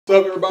What's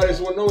up, everybody?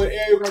 So, knowing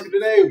AIO Caraske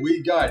today,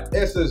 we got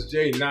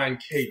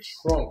SSJ9K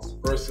Trunks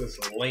versus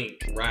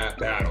Link rap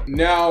battle.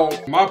 Now,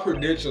 my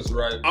predictions,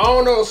 right? I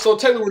don't know. So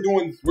technically,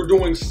 we're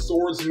doing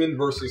swordsman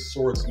versus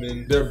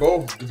swordsman. They're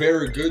both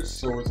very good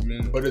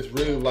swordsmen, but it's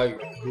really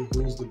like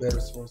who's the better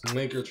swordsman,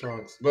 Link or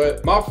Trunks?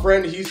 But my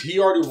friend, he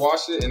already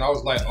watched it, and I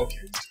was like, okay,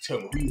 just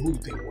tell me who you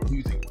think won? Who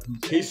you think won?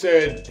 He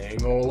said,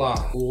 ain't gonna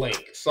lie,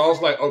 Link. So I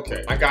was like,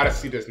 okay, I gotta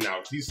see this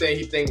now. He's saying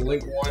he think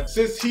Link won.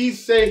 Since he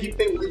said he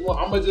think Link won,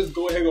 I'm gonna just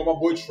go ahead and go with my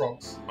boy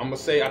Trunks. I'm gonna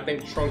say I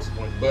think Trunks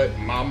won, but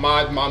my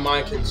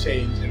mind can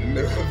change in the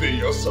middle of the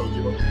video, so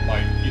you know,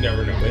 like, you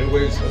never know.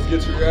 Anyways, let's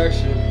get your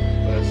reaction.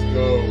 Let's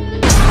go.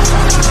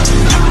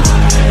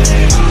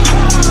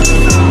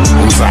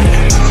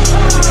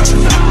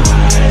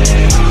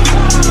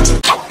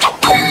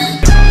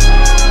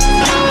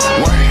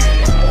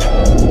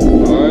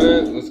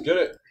 Alright, let's get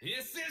it.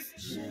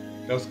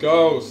 Let's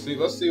go. Let's see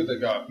what they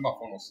got. Put my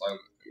phone on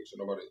silent. Make sure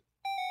nobody.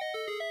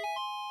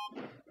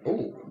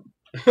 Ooh.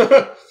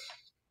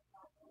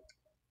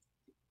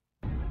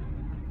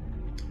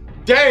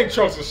 Dang,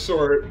 Trunks is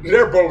short.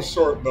 They're both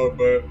short though,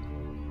 but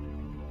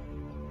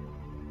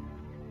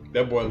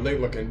that boy Link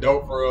looking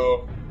dope,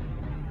 bro.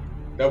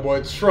 That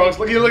boy Trunks,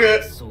 look at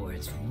that.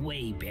 Sword's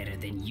way better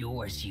than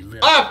yours, you little.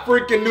 I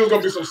freaking knew there was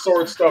gonna be some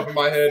sword stuff in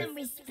my head. Some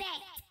respect.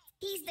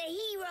 He's the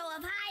hero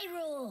of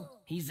Hyrule.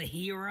 He's a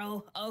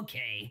hero?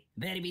 Okay.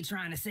 Better be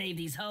trying to save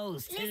these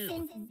hoes too.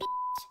 Listen,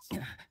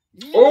 bitch.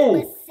 Link Oh.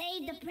 must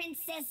save the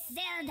Princess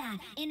Zelda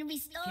and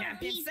restore Captain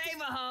peace.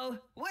 Save a hoe.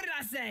 What did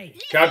I say?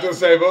 Listen, Captain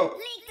Saber.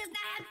 Link does not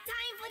have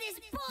time for this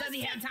bullshit. Does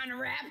he have time to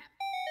rap?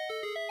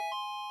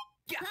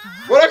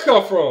 Where'd that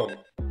come from?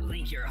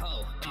 Link your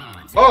hoe.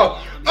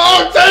 Oh,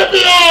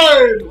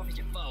 Tapion! Dwarf is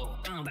your foe.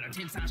 But I'm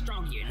 10 times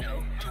stronger, you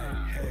know.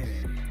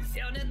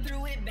 Zelda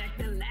threw it back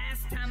the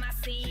last time I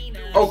seen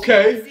her.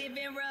 Okay.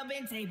 Sipping,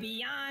 rubbing,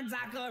 Tapion's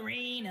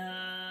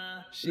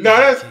ocarina. Nah,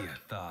 that's.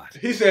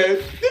 He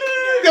said,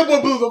 that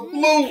boy blew the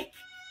flute.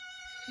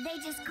 They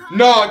just call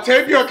Nah,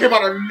 Tapion came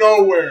out of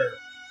nowhere.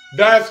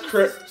 That's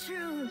crazy. This is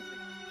true.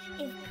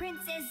 If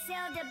Princess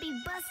Zelda be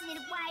busting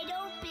it wide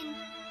open,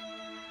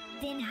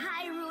 then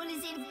Hyrule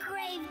is in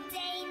grave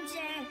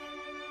danger.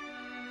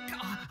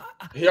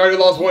 He already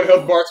lost one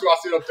health bar too. I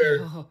see it up there.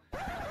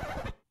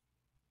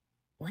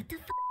 What the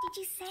fuck did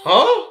you say?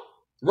 Huh?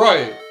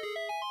 Right.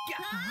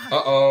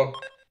 Uh-oh.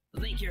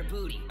 Link your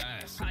booty.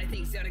 Probably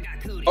think Zelda got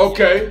cooties.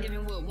 Okay.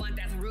 Even with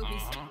 1,000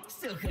 rupees,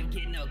 still couldn't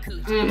get no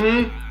coochie.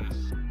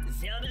 Mm-hmm.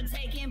 Zelda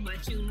taken,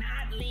 but you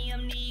not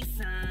Liam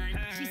Neeson.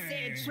 She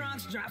said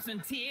Trunks dropped some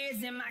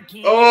tears in my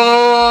can.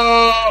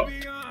 Oh.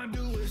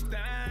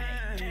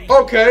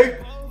 Okay.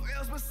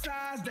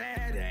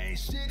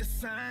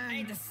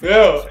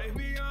 Yeah.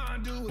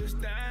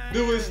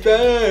 Do his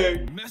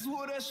thing.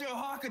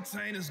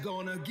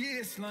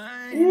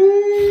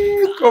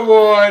 Ooh, come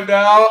on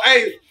now.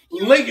 Hey,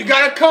 Link, you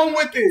gotta come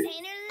with it.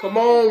 Come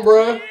on,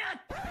 bruh.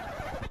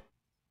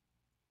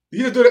 Did he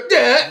just do that?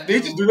 Yeah. Did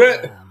he just do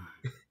that?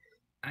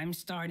 I'm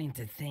starting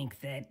to think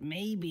that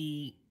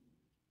maybe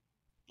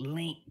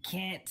Link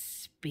can't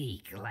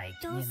speak like,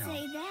 Don't you know.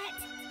 say that.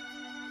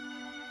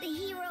 The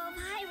hero of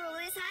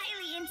Hyrule is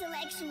highly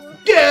intellectual.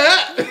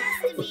 Yeah. He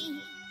has to be.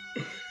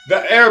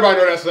 That everybody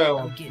know that I'm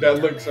sound. getting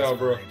That Link dumbass sound,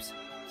 bro. vibes.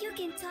 You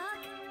can talk,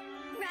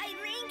 right,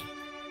 Link?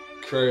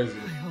 Crazy.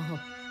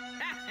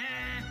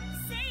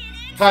 Say it.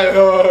 Hi,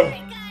 God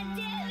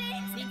damn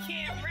it! He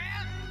can't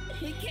rap.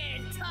 He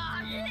can't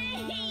talk.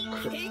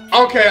 Link.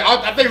 Okay,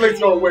 I think Link's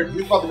gonna win.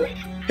 He's about to.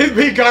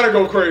 He gotta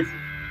go crazy.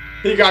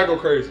 He gotta go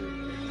crazy.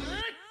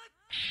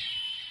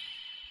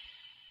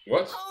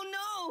 What? Oh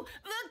no!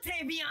 Look,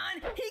 Tapion!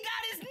 He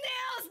got his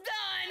nails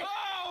done!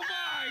 Oh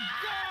my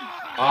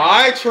god!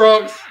 Alright,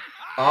 Trunks.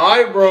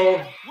 Alright, bro.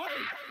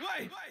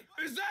 Wait,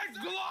 is that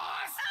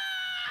gloss?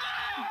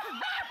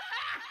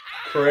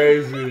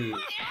 Crazy.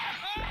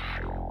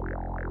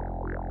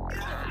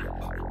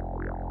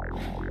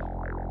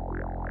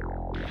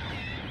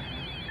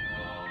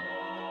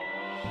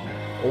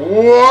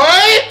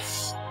 What?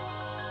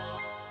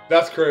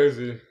 That's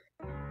crazy.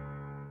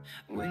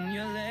 When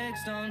your legs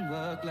don't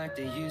work like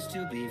they used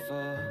to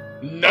before,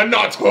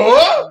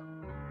 Nanato?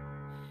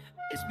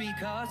 it's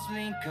because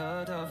Link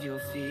cut off your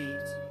feet.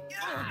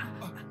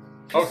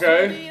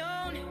 Okay.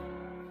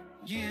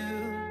 You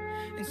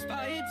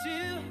inspired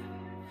to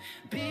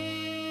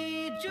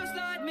be just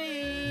like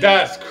me.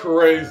 That's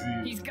crazy.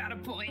 He's got a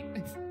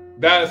point.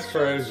 That's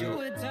crazy. You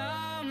were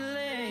dumb,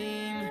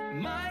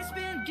 lame. My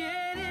spin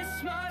getting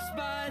smashed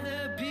by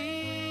the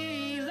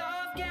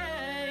beloved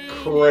game.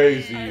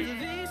 Crazy.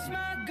 Elvis,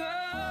 my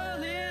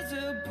girl, is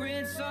a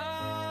prince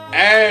of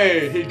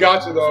Hey, he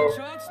got you though.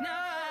 trucks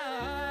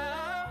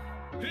now.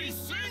 He's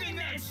singing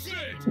that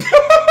shit!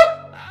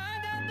 I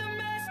got the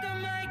master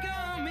mic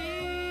on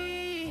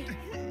me.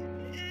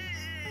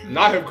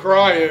 Not him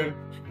crying.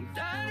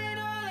 That ain't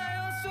all, I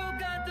also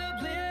got the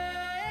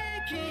play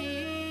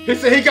key. He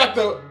said he got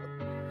the.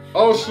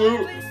 Oh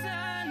shoot.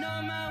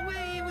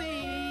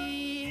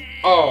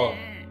 Oh.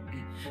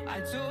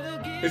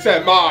 He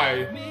said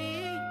my.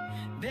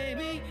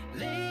 Baby,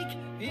 lay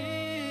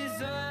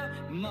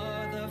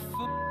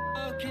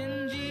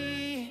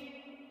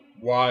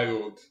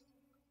Wild.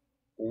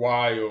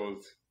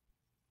 Wild.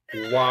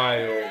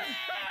 Wild.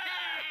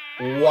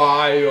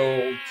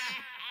 Wild.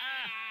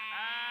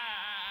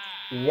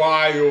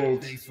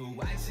 Wild.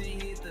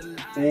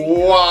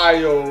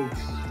 Wild.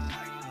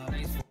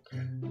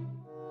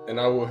 And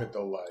I will hit the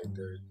like.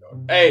 There you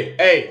go.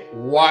 Hey,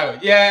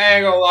 wild. Yeah, I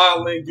ain't gonna lie,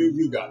 Link,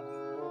 you got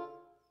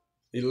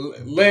it.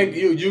 Link,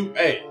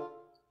 hey.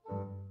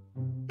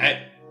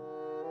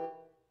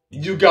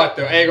 You got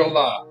that. I ain't gonna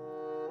lie.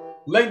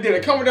 Link did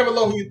it. Comment down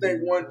below who you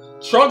think won.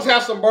 Trunks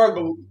has some bars,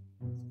 but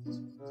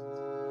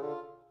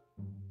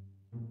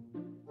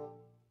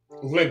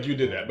Link, you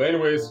did that. But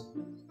anyways,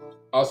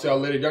 I'll see y'all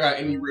later. If y'all got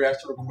any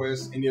reaction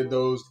requests, any of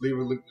those,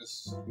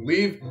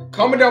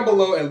 comment down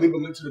below and leave a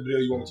link to the video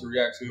you want me to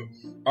react to.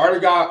 I already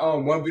got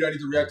one video I need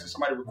to react to.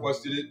 Somebody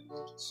requested it,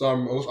 so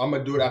I'm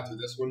gonna do it after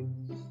this one.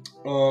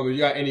 If you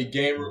got any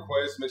game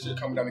requests, make sure you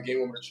comment down the game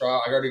you want me to try.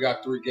 I already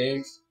got 3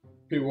 games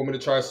people want me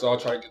to try, so I'll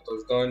try to get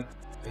those done.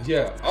 And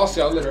yeah, I'll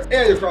see y'all later.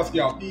 AIO Caraske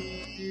out.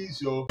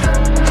 Peace, yo.